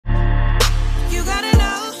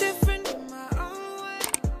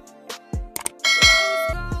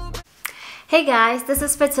Hey guys, this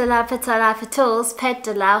is Fituls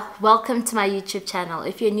Petula. Welcome to my YouTube channel.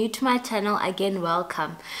 If you're new to my channel, again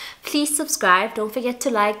welcome. Please subscribe, don't forget to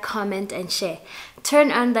like, comment and share.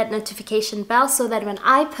 Turn on that notification bell so that when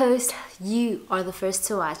I post, you are the first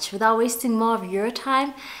to watch. Without wasting more of your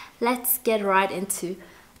time, let's get right into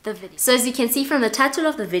the video. So as you can see from the title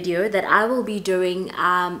of the video, that I will be doing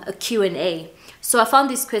a Q&A. So I found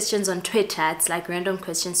these questions on Twitter. It's like random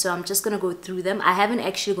questions, so I'm just gonna go through them. I haven't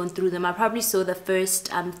actually gone through them. I probably saw the first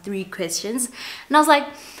 3 questions and I was like,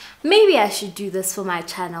 maybe I should do this for my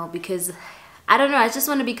channel because I don't know, I just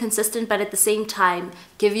want to be consistent but at the same time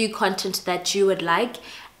give you content that you would like.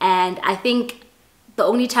 And I think the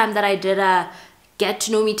only time that I did a get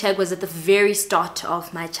to know me tag was at the very start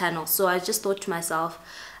of my channel. So I just thought to myself,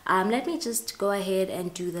 let me just go ahead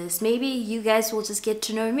and do this. Maybe you guys will just get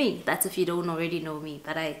to know me. That's if you don't already know me,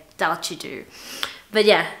 but I doubt you do. But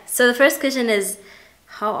yeah, so the first question is,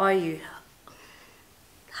 how are you?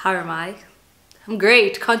 How am I? I'm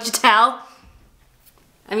great, can't you tell?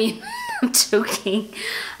 I mean, I'm joking.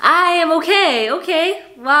 I am okay,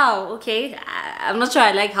 wow, okay. I'm not sure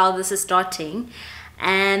I like how this is starting.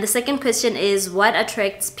 And the second question is, what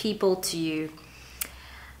attracts people to you?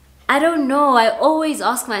 I don't know, I always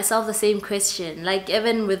ask myself the same question. Like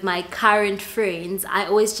even with my current friends, I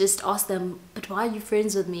always just ask them, but why are you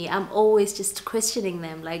friends with me? I'm always just questioning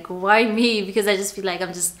them, like why me? Because I just feel like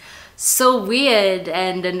I'm just so weird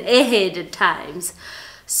and an airhead at times.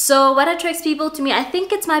 So what attracts people to me? I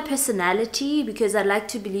think it's my personality, because I like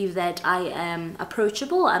to believe that I am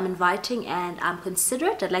approachable, I'm inviting and I'm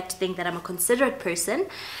considerate. I'd like to think that I'm a considerate person.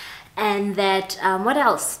 And that, what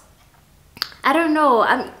else? I don't know,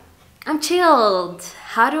 I'm chilled.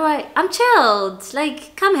 I'm chilled.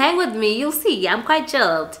 Like, come hang with me. You'll see. I'm quite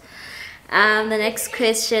chilled. The next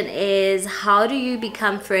question is, how do you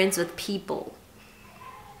become friends with people?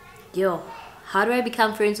 Yo, how do I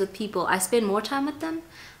become friends with people? I spend more time with them,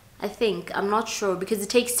 I think. I'm not sure, because it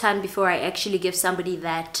takes time before I actually give somebody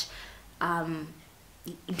that,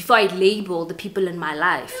 before I label the people in my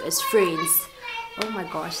life as friends. Oh my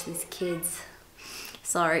gosh, these kids.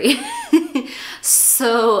 Sorry.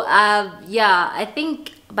 So yeah, I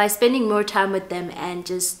think by spending more time with them and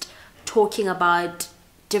just talking about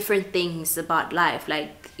different things about life,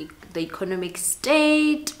 like the economic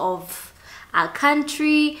state of our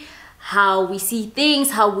country, how we see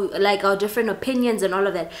things, how we like our different opinions and all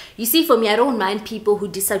of that. You see, for me, I don't mind people who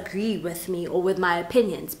disagree with me or with my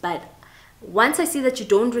opinions, but once I see that you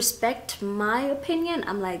don't respect my opinion,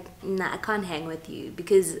 I'm like, nah, I can't hang with you,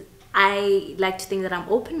 because I like to think that I'm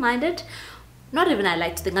open-minded. Not even I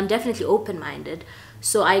like to think, I'm definitely open-minded.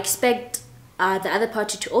 So I expect the other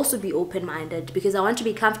party to also be open-minded, because I want to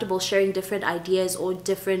be comfortable sharing different ideas or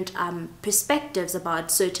different perspectives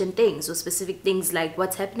about certain things or specific things, like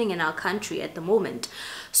what's happening in our country at the moment.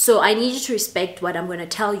 So I need you to respect what I'm going to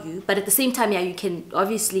tell you, but at the same time, yeah, you can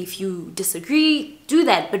obviously, if you disagree, do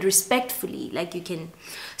that, but respectfully, like you can.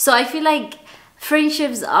 So I feel like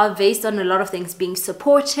friendships are based on a lot of things, being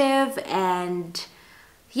supportive. And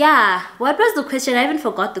yeah, what was the question? I even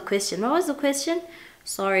forgot the question. What was the question?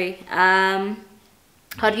 Sorry. How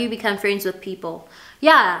do you become friends with people?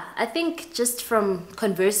 Yeah, I think just from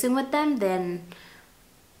conversing with them, then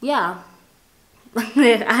yeah.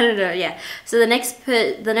 I don't know, yeah. So the next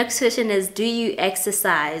question is, do you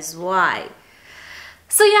exercise? Why?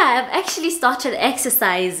 So yeah, I've actually started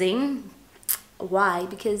exercising. Why?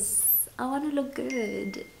 Because I want to look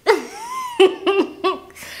good.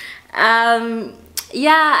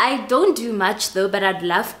 Yeah, I don't do much though, but I'd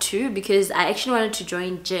love to, because I actually wanted to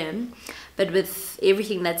join gym, but with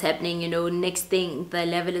everything that's happening, you know, next thing the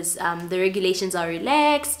level is the regulations are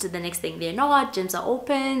relaxed, the next thing they're not, gyms are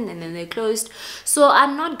open and then they're closed. So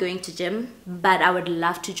I'm not going to gym, but I would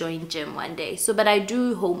love to join gym one day. So but I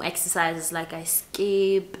do home exercises, like I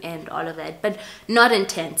skip and all of that, but not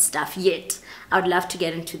intense stuff yet. I would love to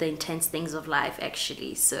get into the intense things of life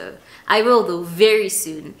actually, so I will though very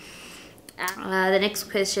soon. The next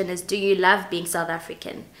question is, do you love being South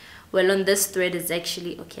African? Well, on this thread is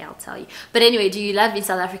actually, okay, I'll tell you. But anyway, do you love being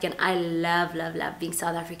South African? I love being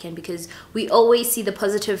South African, because we always see the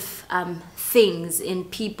positive things in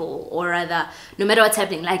people, or rather, no matter what's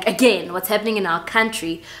happening, like again, what's happening in our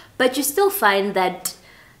country, but you still find that,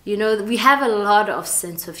 you know, we have a lot of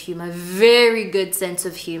sense of humor, very good sense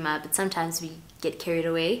of humor, but sometimes we get carried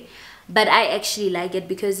away. But I actually like it,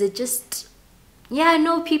 because it just, yeah, I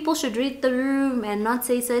know people should read the room and not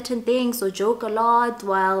say certain things or joke a lot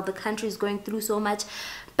while the country is going through so much.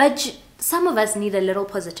 But some of us need a little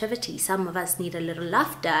positivity. Some of us need a little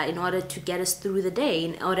laughter in order to get us through the day,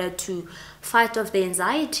 in order to fight off the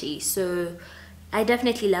anxiety. So I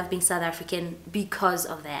definitely love being South African because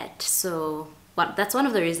of that. So well, that's one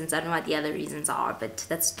of the reasons. I don't know what the other reasons are, but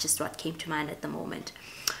that's just what came to mind at the moment.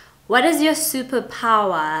 What is your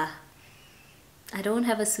superpower? I don't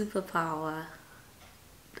have a superpower.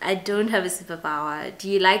 I don't have a superpower. Do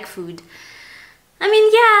you like food? I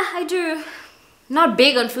mean, yeah, I do. Not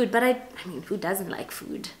big on food, but I mean, who doesn't like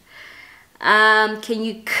food? Can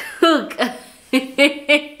you cook?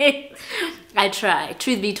 I try.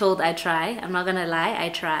 Truth be told, I try. I'm not gonna lie, I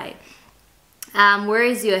try. Where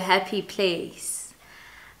is your happy place?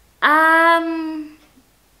 My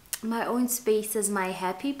own space is my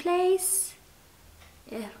happy place.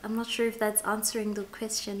 Yeah, I'm not sure if that's answering the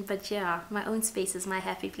question, but yeah, my own space is my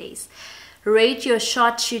happy place. Rate your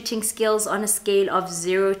shot shooting skills on a scale of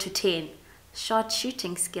 0 to 10. Shot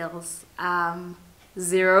shooting skills,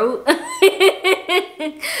 0.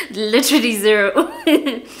 Literally 0.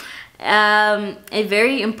 A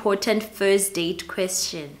very important first date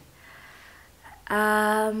question.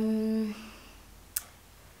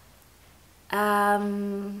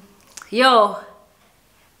 Yo,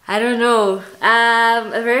 I don't know.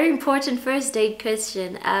 A very important first date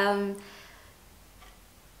question.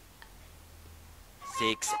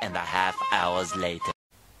 6.5 hours later.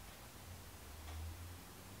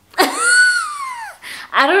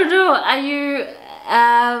 I don't know. Are you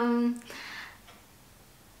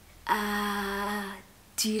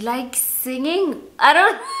do you like singing? I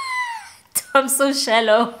don't I'm so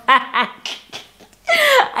shallow. I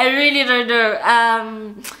really don't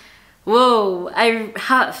know. Whoa, I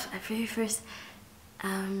have a very first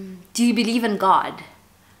do you believe in God?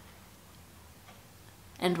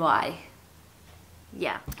 And why?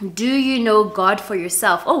 Yeah. Do you know God for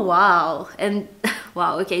yourself? Oh wow. And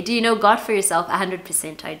wow, okay. Do you know God for yourself?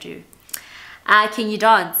 100% I do. Can you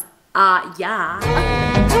dance? Yeah.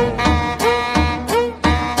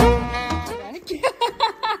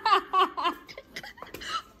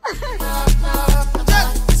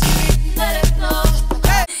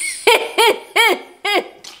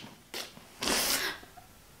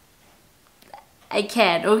 I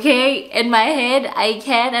can, okay? In my head, I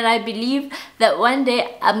can, and I believe that one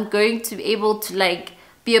day I'm going to be able to like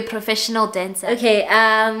be a professional dancer. Okay,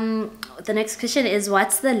 the next question is,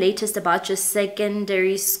 what's the latest about your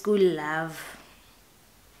secondary school love?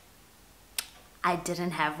 I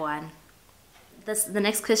didn't have one. The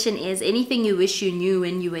next question is, anything you wish you knew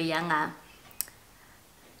when you were younger?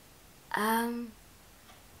 I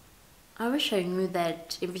wish I knew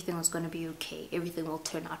that everything was going to be okay. Everything will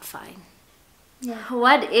turn out fine. Yeah.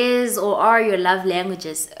 What is or are your love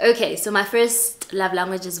languages? Okay, so my first love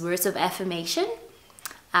language is words of affirmation.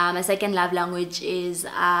 My second love language is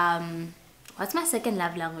what's my second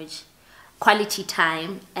love language? Quality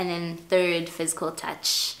time. And then third, physical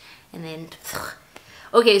touch. And then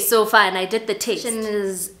okay, so fine, I did the test.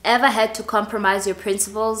 Is ever had to compromise your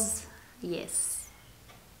principles? Yes.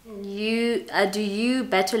 Do you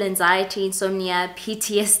battle anxiety, insomnia,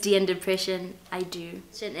 PTSD, and depression? I do.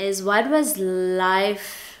 Question is, what was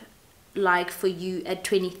life like for you at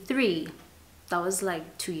 23? That was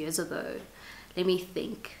like 2 years ago. Let me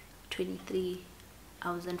think. 23.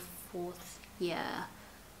 I was in 4th year.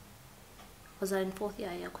 Was I in 4th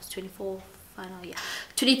year? Yeah, because 24 final year.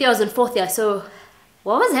 23, I was in 4th year. So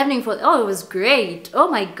what was happening for? Oh, it was great. Oh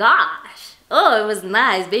my gosh. Oh, it was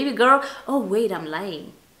nice, baby girl. Oh wait, I'm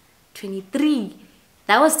lying. 23.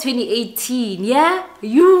 That was 2018. Yeah,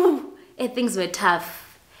 things were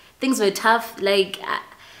tough. Things were tough. Like,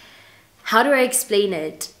 how do I explain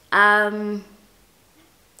it? I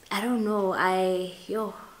don't know.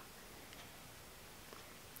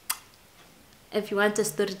 If you want a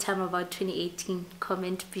story time about 2018,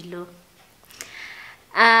 comment below.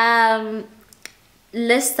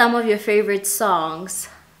 List some of your favorite songs.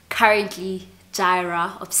 Currently,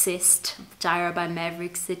 Gyra, Obsessed, Gyra by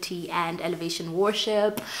Maverick City and Elevation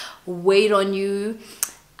Worship, Wait on You,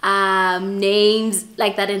 Names,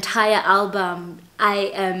 like that entire album. I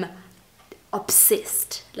am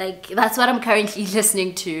obsessed. Like, that's what I'm currently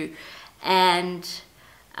listening to. And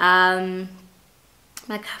my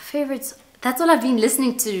favorites, that's all I've been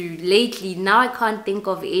listening to lately. Now I can't think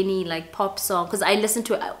of any like pop song, because I listen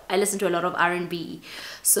to a lot of R&B,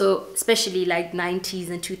 so especially like 90s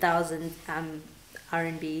and 2000s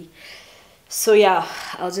R&B. So yeah,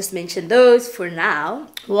 I'll just mention those for now.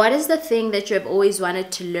 What is the thing that you have always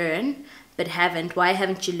wanted to learn but haven't? Why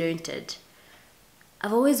haven't you learned it?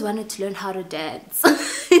 I've always wanted to learn how to dance.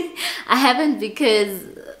 I haven't, because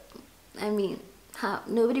I mean,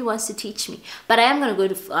 nobody wants to teach me, but I am gonna go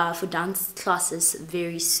to for dance classes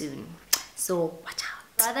very soon, so watch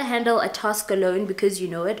out. Rather handle a task alone because you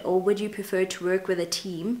know it, or would you prefer to work with a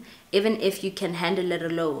team even if you can handle it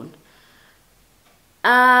alone?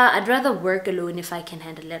 I'd rather work alone if I can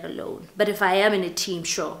handle it alone. But if I am in a team,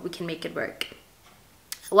 sure, we can make it work.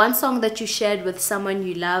 One song that you shared with someone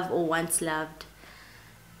you love or once loved.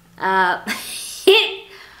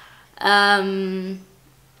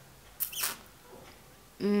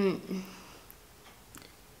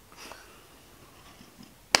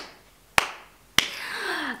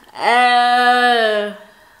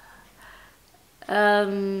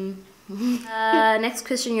 Next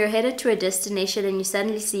question. You're headed to a destination and you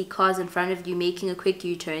suddenly see cars in front of you making a quick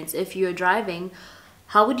U-turns. If you're driving,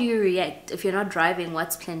 how would you react? If you're not driving,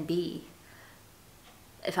 what's plan B?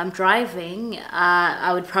 If I'm driving,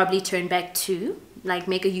 I would probably turn back too, like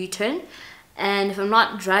make a U-turn. And if I'm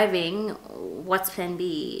not driving, what's plan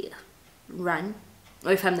B? Run.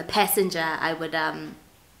 Or if I'm the passenger, I would, I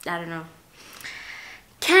don't know.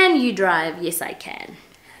 Can you drive? Yes, I can.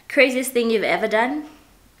 Craziest thing you've ever done?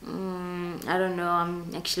 I don't know.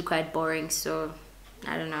 I'm actually quite boring, so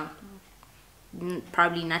I don't know.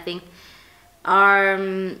 Probably nothing.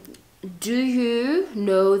 Do you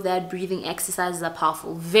know that breathing exercises are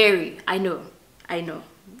powerful? Very. I know. I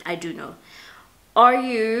do know. Are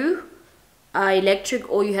you electric,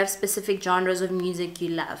 or you have specific genres of music you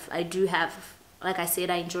love? I do have, like I said,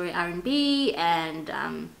 I enjoy R&B and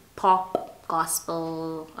pop,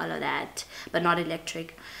 gospel, all of that, but not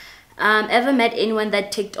electric. Ever met anyone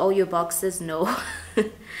that ticked all your boxes? No.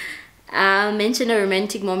 Mention a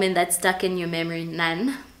romantic moment that stuck in your memory.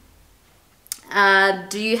 None.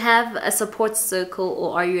 Do you have a support circle,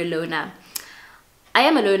 or are you a loner? I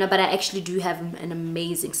am a loner, but I actually do have an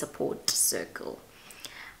amazing support circle.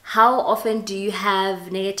 How often do you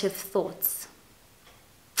have negative thoughts?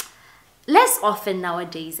 Less often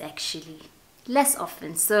nowadays, actually. Less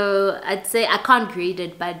often. So I'd say I can't grade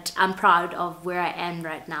it, but I'm proud of where I am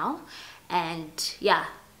right now. And yeah,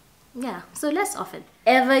 so less often.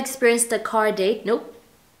 Ever experienced a car date? Nope.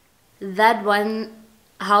 That one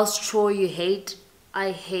house chore you hate?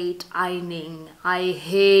 I hate ironing.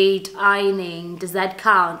 Does that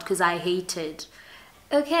count? Because I hate it.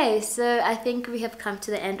 Okay, so I think we have come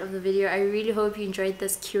to the end of the video. I really hope you enjoyed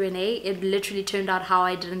this Q&A. It literally turned out how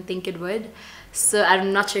I didn't think it would. So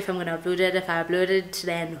I'm not sure if I'm going to upload it. If I upload it,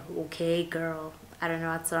 then okay, girl. I don't know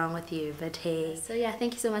what's wrong with you, but hey. So yeah,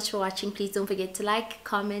 thank you so much for watching. Please don't forget to like,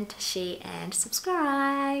 comment, share, and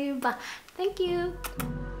subscribe. Thank you.